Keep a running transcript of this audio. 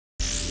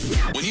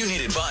When you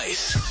need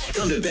advice,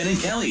 come to Ben and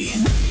Kelly.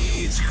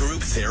 It's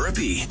Group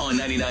Therapy on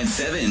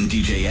 99.7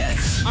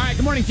 DJX. All right,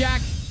 good morning,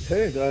 Jack.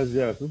 Hey, guys.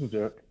 Yes, this is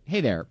Jack.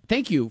 Hey there.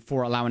 Thank you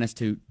for allowing us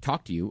to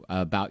talk to you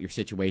about your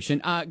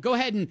situation. Go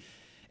ahead and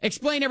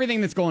explain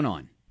everything that's going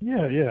on.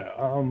 Yeah.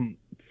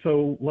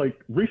 So,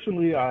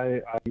 recently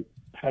I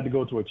had to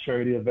go to a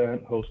charity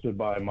event hosted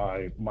by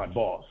my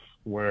boss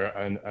where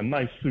a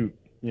nice suit,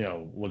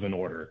 was in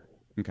order.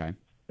 Okay.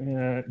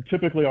 And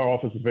typically our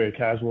office is very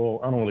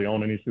casual. I don't really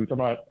own any suits. I'm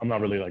not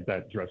really like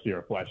that dressy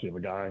or flashy of a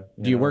guy.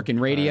 Do you work in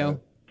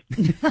radio?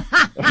 Yeah,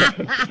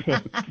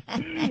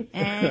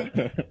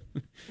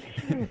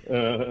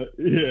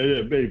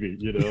 maybe,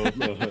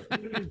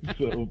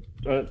 So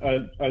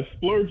I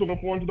splurged on a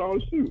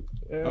 $400 suit,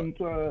 and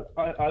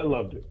I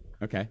loved it.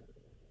 Okay.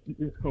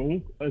 It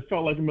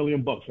felt like $1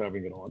 million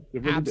having it on.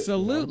 It really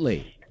Absolutely.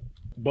 did,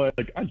 But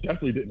I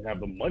definitely didn't have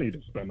the money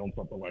to spend on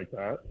something like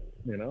that,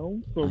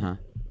 So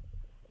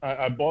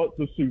I bought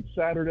the suit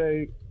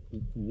Saturday,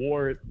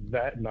 wore it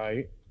that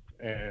night,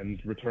 and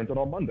returned it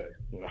on Monday.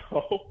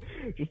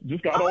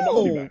 Just got all my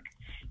money back.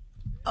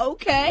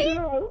 Okay.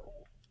 Yeah. All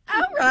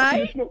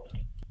right.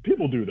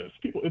 People do this.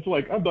 It's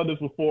like, I've done this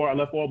before. I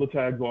left all the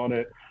tags on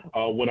it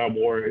when I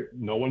wore it.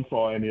 No one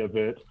saw any of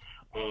it.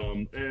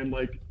 And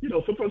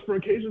sometimes for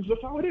occasions,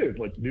 that's how it is.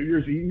 Like New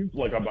Year's Eve,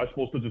 am I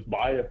supposed to just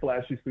buy a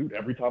flashy suit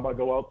every time I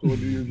go out to a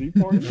New Year's Eve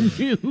party?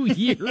 New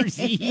Year's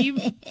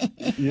Eve?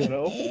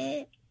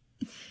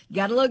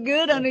 Gotta look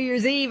good on New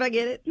Year's Eve. I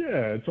get it.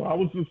 Yeah. So I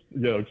was just,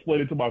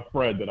 explaining to my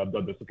friend that I've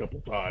done this a couple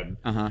of times.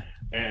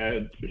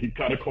 And he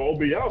kind of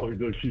called me out.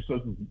 She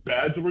says it's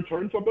bad to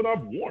return something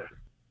I've worn.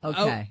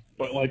 Okay.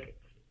 But I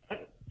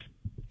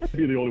can't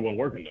be the only one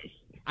working this.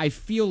 I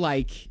feel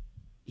like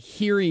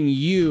hearing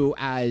you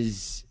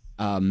as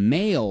a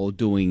male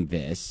doing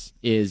this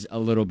is a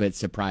little bit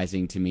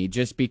surprising to me,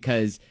 just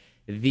because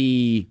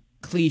the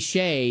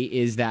cliche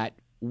is that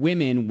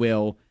women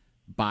will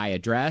buy a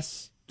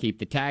dress, keep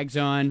the tags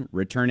on,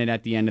 return it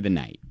at the end of the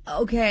night.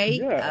 Okay.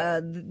 Yeah.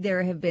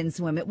 There have been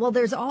some women. Well,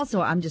 there's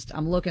also, I'm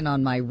looking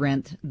on my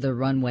Rent the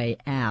Runway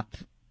app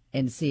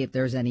and see if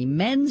there's any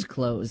men's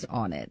clothes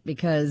on it,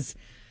 because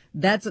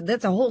that's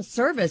a whole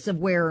service of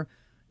where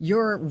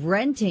you're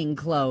renting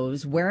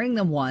clothes, wearing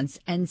them once,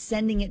 and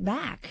sending it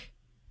back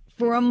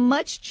for a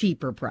much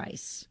cheaper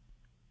price.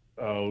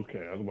 Oh,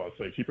 okay. I was about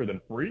to say cheaper than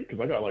free, because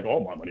I got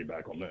all my money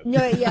back on this.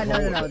 No,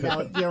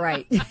 you're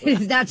right.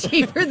 It's not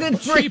cheaper than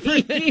free.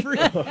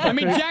 I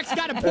mean, Jack's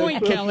got a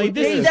point, Kelly. He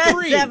This is does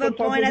free. have a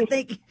point. I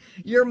think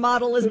your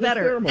model is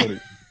better. Ceremony.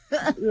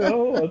 I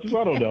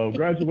don't know.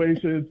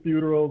 Graduations,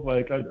 funerals,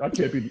 I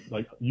can't be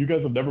you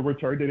guys have never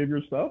returned any of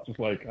your stuff. Just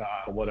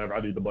whatever.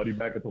 I need the money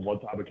back. It's a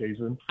one-time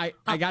occasion.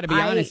 I got to be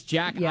honest,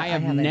 Jack. Yeah, I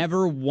have haven't.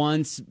 never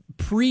once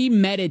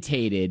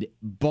premeditated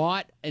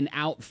bought an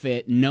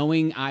outfit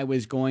knowing I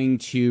was going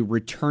to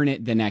return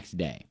it the next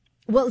day.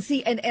 Well,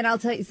 see, and I'll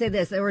say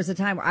this. There was a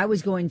time where I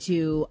was going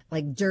to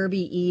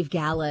Derby Eve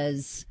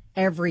galas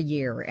every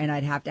year, and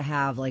I'd have to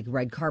have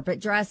red carpet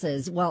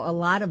dresses. Well, a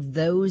lot of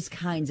those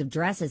kinds of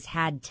dresses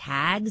had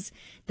tags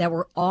that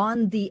were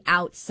on the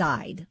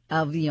outside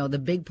of,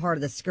 the big part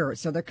of the skirt.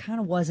 So there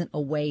kind of wasn't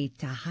a way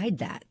to hide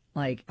that.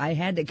 I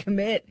had to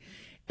commit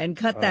and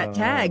cut that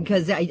tag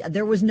because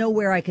there was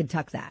nowhere I could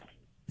tuck that.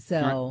 So,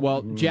 right.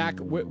 Well, Jack,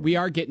 we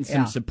are getting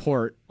some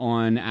support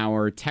on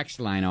our text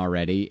line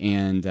already,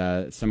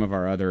 and some of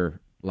our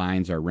other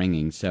lines are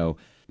ringing. So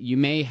you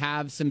may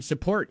have some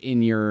support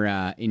in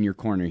your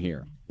corner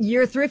here.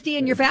 You're thrifty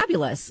and you're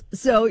fabulous.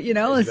 So,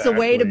 it's a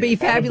way to be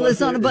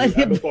fabulous on a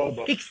budget.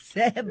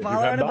 Except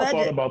borrow on a budget.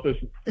 Thought about this,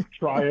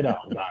 try it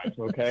out, guys,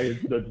 okay?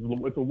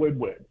 It's a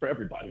win-win for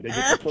everybody. They get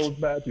their clothes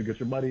back, you get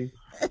your money.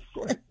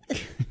 Great.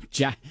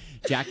 Jack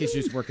is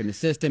just working the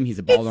system. He's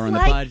a baller on the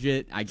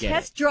budget. I get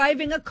test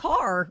driving a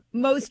car.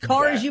 Most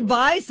cars you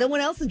buy, someone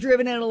else has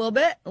driven in a little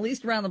bit, at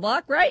least around the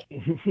block, right? I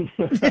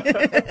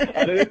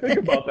didn't think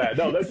about that.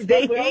 No, that's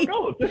exactly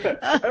how it goes.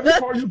 Every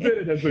car you've been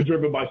in has been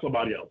driven by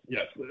somebody else.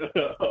 Yes.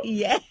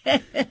 Yes.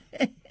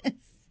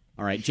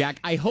 All right, Jack,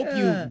 I hope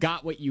you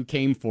got what you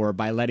came for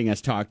by letting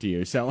us talk to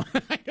you. So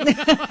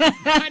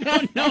I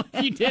don't know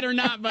if you did or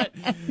not, but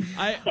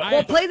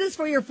Well, play this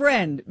for your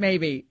friend,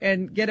 maybe,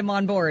 and get him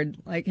on board.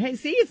 Hey,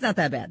 see, it's not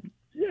that bad.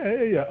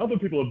 Yeah. Other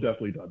people have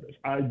definitely done this.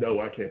 I know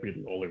I can't be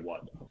the only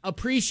one.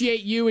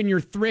 Appreciate you and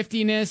your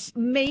thriftiness.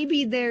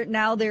 Maybe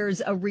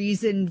there's a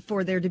reason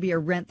for there to be a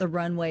Rent the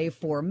Runway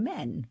for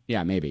men.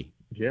 Yeah, maybe.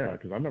 Yeah,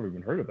 because I've never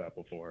even heard of that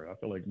before. I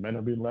feel like men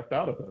are being left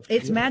out of this.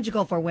 It's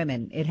magical for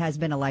women. It has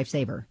been a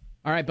lifesaver.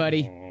 All right,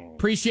 buddy.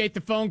 Appreciate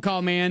the phone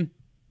call, man.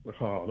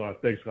 Oh, no,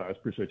 thanks, guys.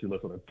 Appreciate you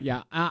listening.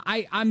 Yeah,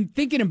 I'm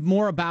thinking of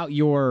more about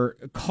your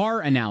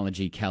car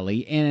analogy,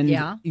 Kelly.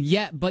 And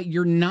but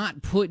you're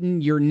not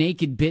putting your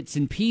naked bits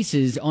and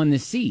pieces on the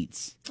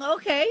seats.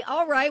 Okay,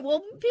 all right.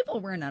 Well, people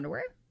are wearing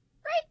underwear,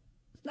 right?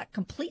 Not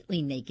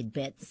completely naked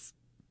bits,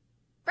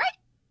 right?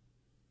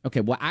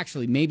 Okay, well,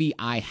 actually, maybe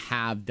I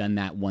have done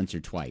that once or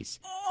twice.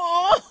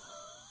 Oh.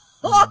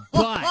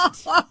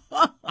 But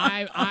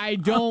I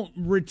don't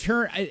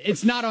return.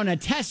 It's not on a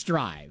test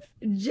drive.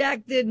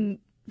 Jack didn't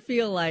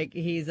feel like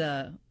he's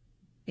a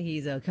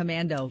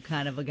commando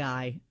kind of a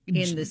guy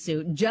in the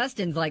suit.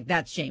 Justin's like,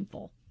 that's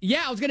shameful.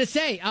 Yeah, I was going to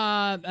say,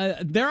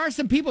 there are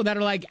some people that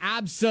are like,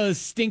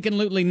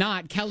 abso-stinkin-lutely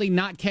not. Kelly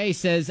Not K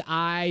says,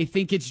 I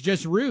think it's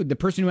just rude. The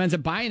person who ends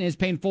up buying it is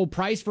paying full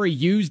price for a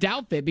used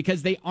outfit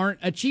because they aren't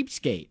a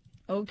cheapskate.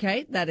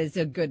 Okay, that is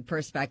a good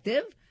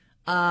perspective.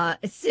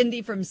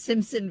 Cindy from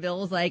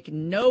Simpsonville is like,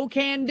 no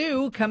can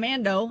do,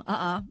 commando.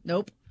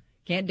 Nope.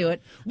 Can't do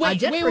it. Wait.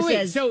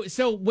 Says,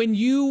 so when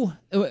you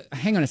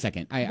hang on a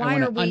second, I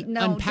want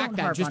to unpack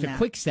that just a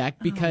quick sec,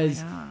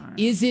 because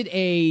is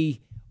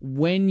it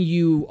when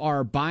you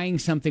are buying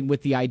something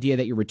with the idea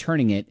that you're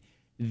returning it,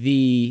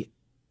 the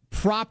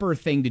proper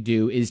thing to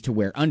do is to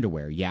wear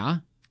underwear? Yeah.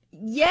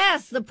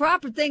 Yes, the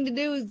proper thing to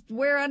do is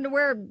wear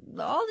underwear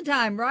all the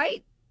time,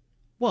 right?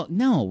 Well,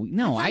 no,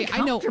 I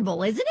know.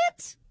 Comfortable, isn't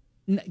it?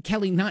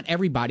 Kelly, not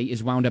everybody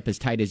is wound up as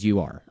tight as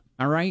you are.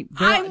 All right?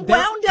 I'm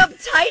wound up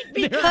tight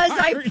because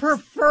I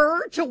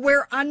prefer to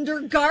wear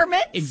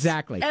undergarments.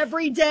 Exactly.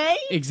 Every day.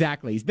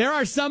 Exactly. There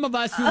are some of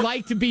us who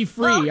like to be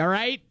free, all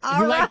right?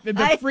 Who like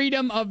the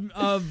freedom of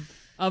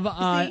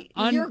See,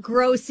 you're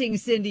grossing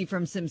Cindy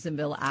from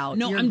Simpsonville out.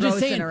 No, you're I'm just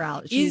saying, her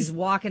out. She's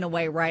walking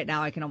away right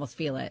now. I can almost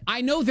feel it.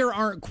 I know there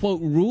aren't,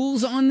 quote,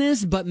 rules on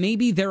this, but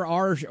maybe there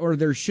are, or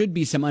there should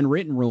be some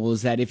unwritten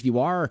rules that if you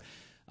are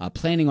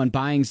planning on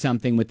buying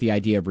something with the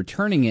idea of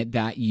returning it,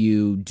 that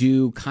you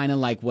do kind of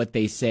like what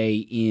they say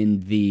in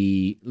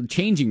the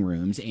changing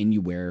rooms, and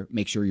you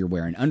make sure you're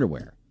wearing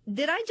underwear.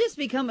 Did I just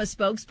become a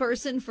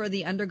spokesperson for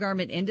the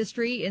undergarment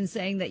industry in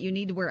saying that you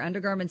need to wear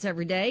undergarments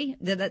every day?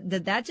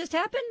 Did that just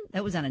happen?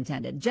 That was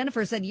unintended.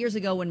 Jennifer said years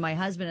ago when my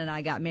husband and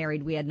I got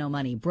married, we had no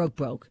money,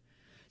 broke.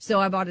 So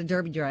I bought a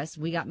derby dress.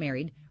 We got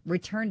married,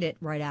 returned it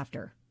right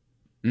after.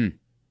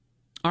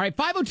 All right,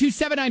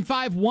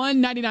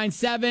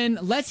 502-795-1997.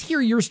 Let's hear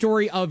your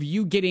story of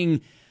you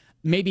getting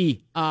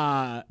maybe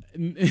I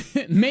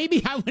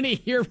want to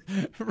hear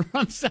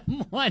from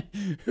someone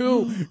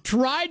who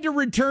tried to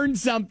return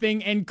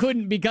something and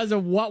couldn't because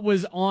of what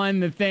was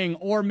on the thing,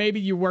 or maybe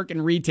you work in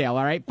retail,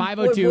 all right?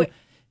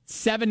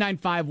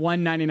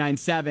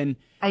 502-795-1997.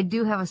 I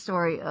do have a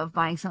story of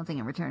buying something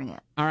and returning it.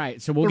 All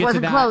right, so we'll get to that.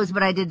 It wasn't closed,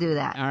 but I did do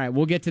that. All right,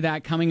 we'll get to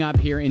that coming up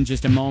here in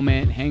just a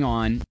moment. Hang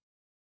on.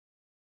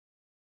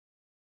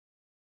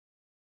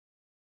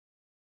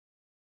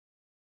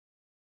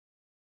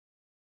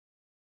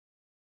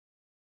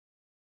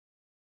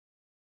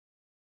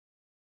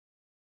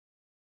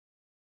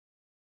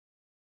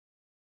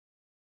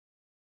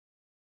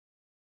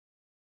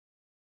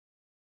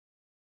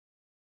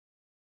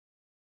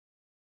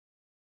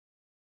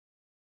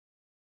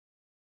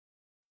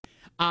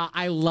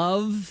 I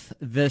love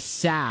the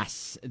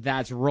sass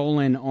that's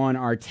rolling on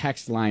our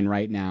text line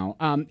right now.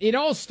 It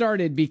all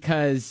started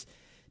because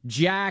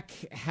Jack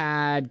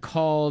had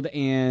called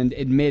and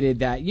admitted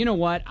that, you know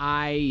what,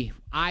 I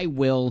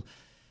will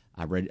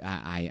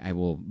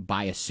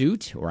buy a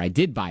suit, or I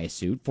did buy a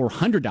suit,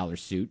 $400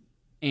 suit,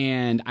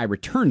 and I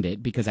returned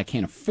it because I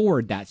can't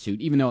afford that suit,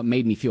 even though it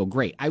made me feel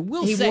great. I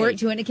will say, he wore it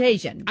to an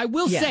occasion. I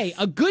will say,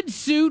 a good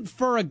suit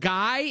for a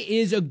guy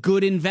is a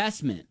good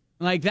investment.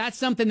 Like, that's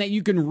something that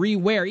you can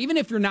re-wear. Even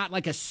if you're not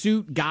like a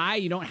suit guy,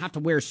 you don't have to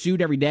wear a suit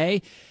every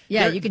day.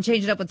 Yeah, you can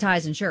change it up with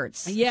ties and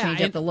shirts. Yeah.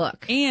 Change up the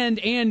look. And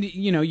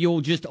you know,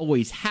 you'll just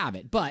always have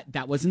it. But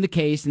that wasn't the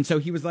case. And so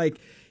he was like,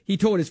 he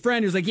told his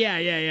friend, he was like, yeah,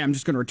 I'm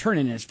just going to return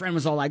it. And his friend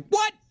was all like,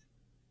 what?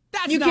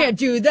 You can't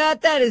do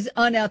that. That is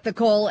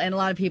unethical. And a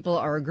lot of people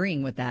are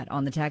agreeing with that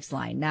on the text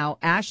line. Now,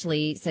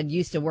 Ashley said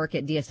used to work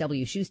at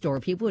DSW shoe store.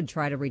 People would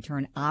try to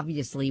return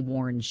obviously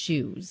worn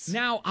shoes.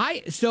 Now,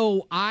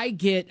 I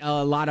get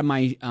a lot of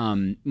my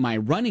my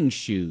running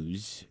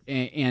shoes,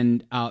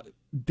 and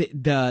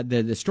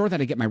the store that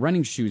I get my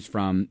running shoes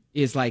from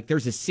is like,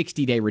 there's a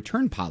 60-day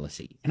return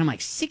policy. And I'm like,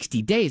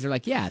 60 days? They're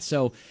like, yeah.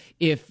 So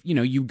if, you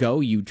know, you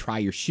go, you try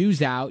your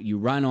shoes out, you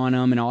run on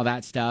them and all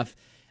that stuff,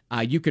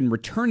 you can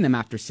return them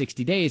after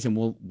 60 days, and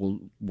we'll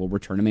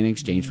return them in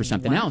exchange for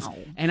something else.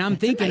 And I'm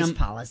thinking, a nice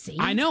policy.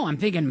 I know. I'm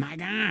thinking, my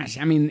gosh.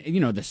 I mean, you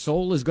know, the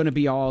sole is going to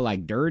be all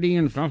like dirty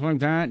and stuff like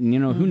that, and you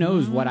know, who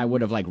knows what I would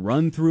have like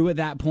run through at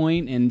that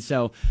point. And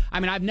so, I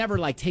mean, I've never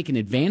like taken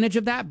advantage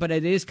of that, but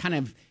it is kind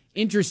of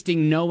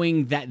interesting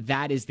knowing that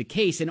that is the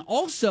case. And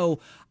also,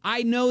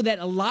 I know that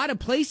a lot of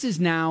places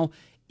now,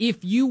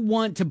 if you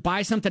want to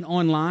buy something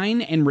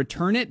online and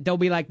return it, they'll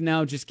be like,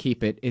 no, just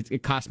keep it.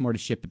 It costs more to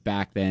ship it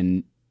back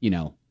than, you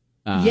know.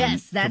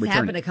 Yes, that's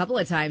happened a couple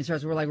of times for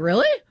us. We're like,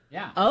 really?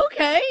 Yeah.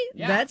 Okay.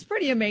 Yeah. That's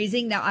pretty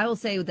amazing. Now, I will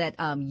say that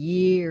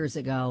years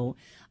ago,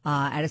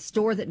 at a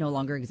store that no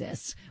longer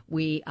exists,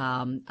 we,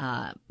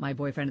 my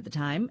boyfriend at the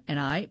time and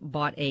I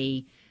bought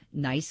a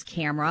nice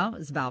camera. It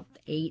was about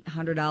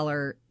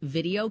 $800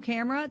 video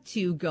camera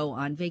to go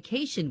on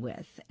vacation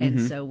with.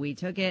 And so we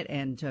took it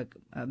and took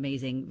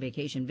amazing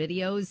vacation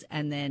videos.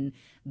 And then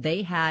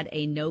they had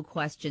a no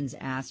questions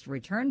asked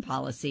return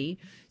policy.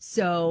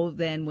 So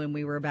then when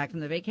we were back from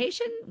the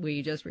vacation,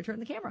 we just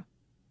returned the camera.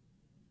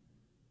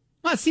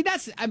 Well, see,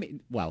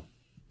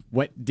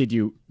 what did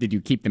you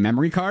keep the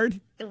memory card?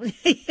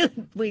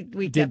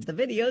 we kept the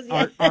videos.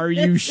 Yeah. Are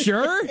you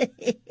sure?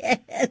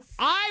 Yes.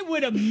 I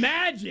would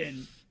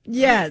imagine.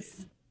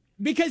 Yes.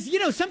 Because,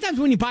 sometimes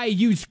when you buy a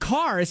used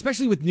car,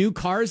 especially with new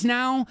cars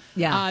now,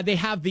 they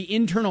have the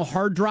internal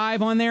hard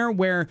drive on there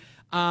where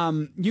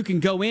you can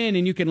go in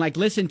and you can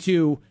listen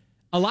to.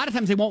 A lot of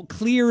times they won't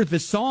clear the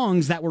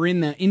songs that were in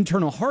the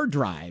internal hard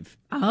drive.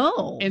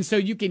 Oh. And so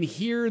you can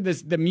hear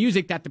the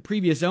music that the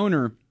previous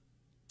owner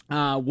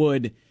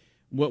would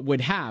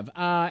have.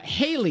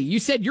 Haley, you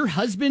said your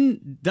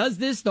husband does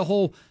this, the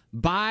whole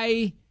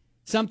buy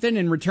something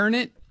and return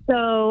it?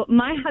 So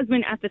my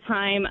husband at the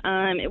time,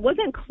 it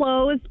wasn't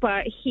closed,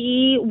 but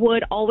he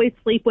would always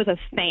sleep with a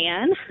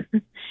fan.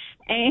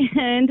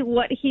 And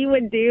what he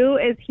would do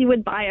is he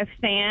would buy a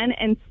fan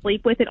and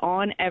sleep with it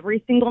on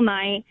every single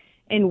night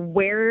and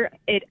wear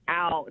it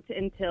out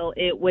until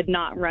it would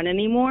not run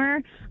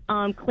anymore.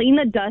 Clean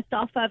the dust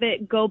off of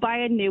it, go buy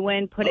a new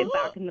one, put it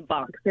back in the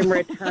box, and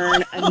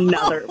return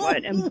another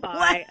one and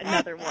buy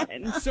another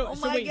one. So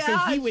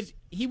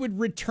he would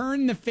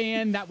return the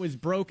fan that was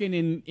broken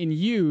and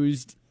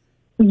used.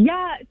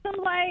 Yeah, so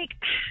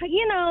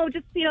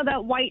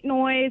that white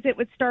noise, it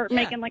would start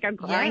making a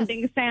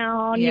grinding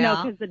sound,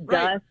 because the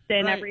dust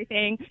and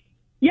everything.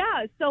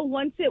 Yeah, so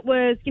once it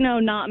was,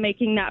 not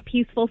making that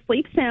peaceful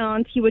sleep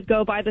sound, he would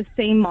go buy the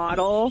same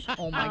model,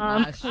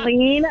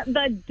 clean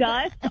the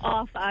dust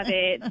off of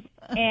it,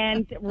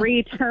 and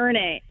return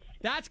it.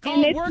 That's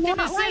called working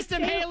the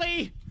system,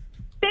 Haley.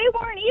 They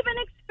weren't even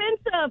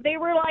expensive. They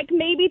were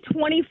maybe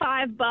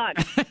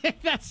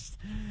 $25.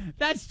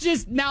 That's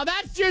just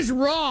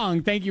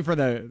wrong. Thank you for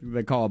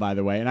the call, by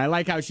the way. And I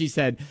like how she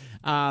said,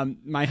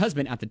 my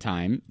husband at the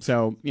time,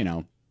 so,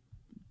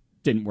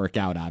 didn't work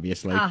out,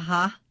 obviously.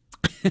 Uh-huh.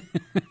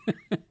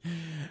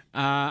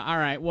 All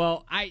right.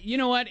 Well, you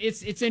know what?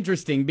 It's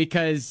interesting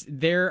because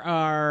there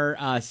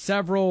are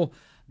several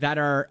that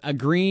are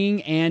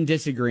agreeing and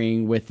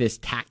disagreeing with this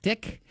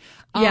tactic.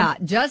 Yeah,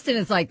 Justin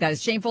is like, that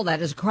is shameful.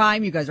 That is a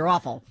crime. You guys are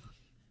awful.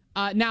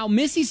 Now,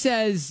 Missy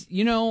says,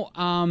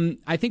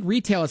 I think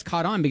retail has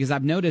caught on because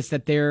I've noticed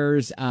that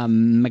there's a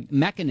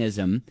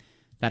mechanism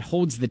that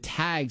holds the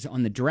tags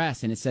on the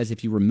dress, and it says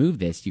if you remove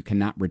this, you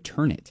cannot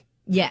return it.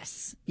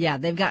 Yes. Yeah,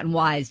 they've gotten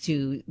wise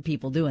to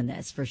people doing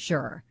this, for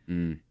sure.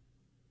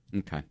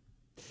 Okay.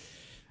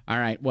 All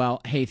right.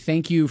 Well, hey,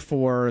 thank you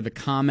for the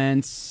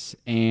comments.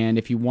 And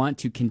if you want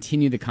to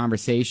continue the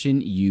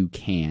conversation, you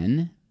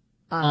can.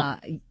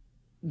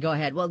 Go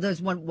ahead. Well,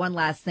 there's one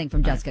last thing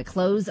from Jessica.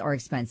 Clothes are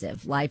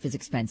expensive. Life is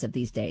expensive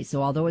these days.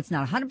 So although it's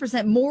not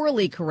 100%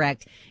 morally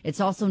correct,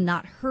 it's also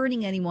not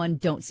hurting anyone.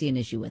 Don't see an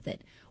issue with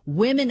it.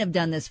 Women have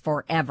done this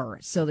forever,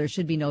 so there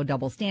should be no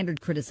double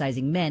standard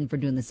criticizing men for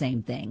doing the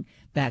same thing.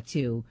 Back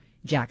to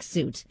Jack's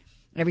suit.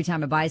 Every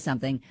time I buy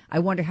something, I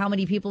wonder how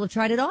many people have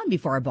tried it on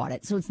before I bought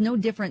it. So it's no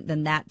different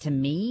than that to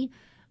me.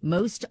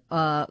 Most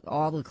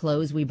all the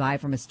clothes we buy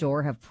from a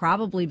store have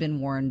probably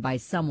been worn by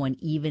someone,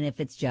 even if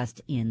it's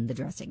just in the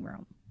dressing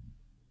room.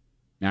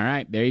 All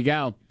right, there you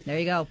go. There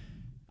you go.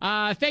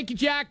 Thank you,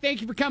 Jack.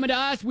 Thank you for coming to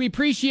us. We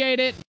appreciate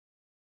it.